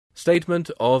Statement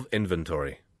of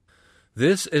inventory.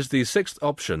 This is the sixth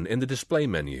option in the display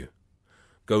menu.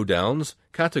 Go downs,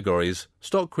 categories,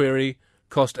 stock query,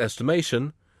 cost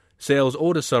estimation, sales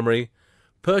order summary,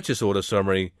 purchase order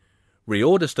summary,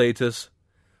 reorder status,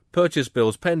 purchase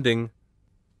bills pending,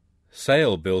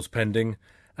 sale bills pending,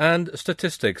 and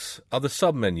statistics are the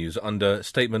submenus under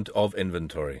Statement of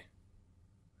Inventory.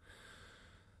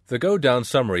 The Go Down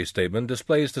Summary statement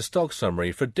displays the stock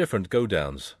summary for different go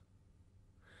downs.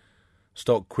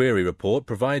 Stock Query Report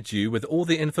provides you with all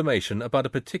the information about a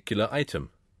particular item.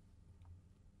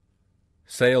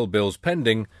 Sale Bills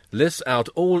Pending lists out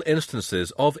all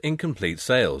instances of incomplete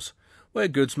sales, where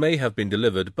goods may have been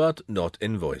delivered but not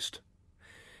invoiced.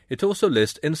 It also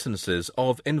lists instances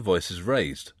of invoices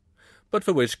raised, but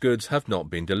for which goods have not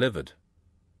been delivered.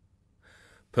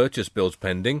 Purchase Bills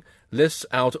Pending lists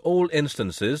out all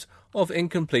instances of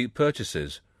incomplete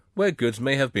purchases, where goods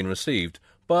may have been received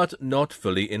but not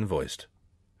fully invoiced.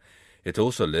 It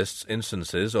also lists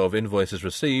instances of invoices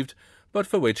received, but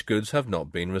for which goods have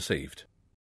not been received.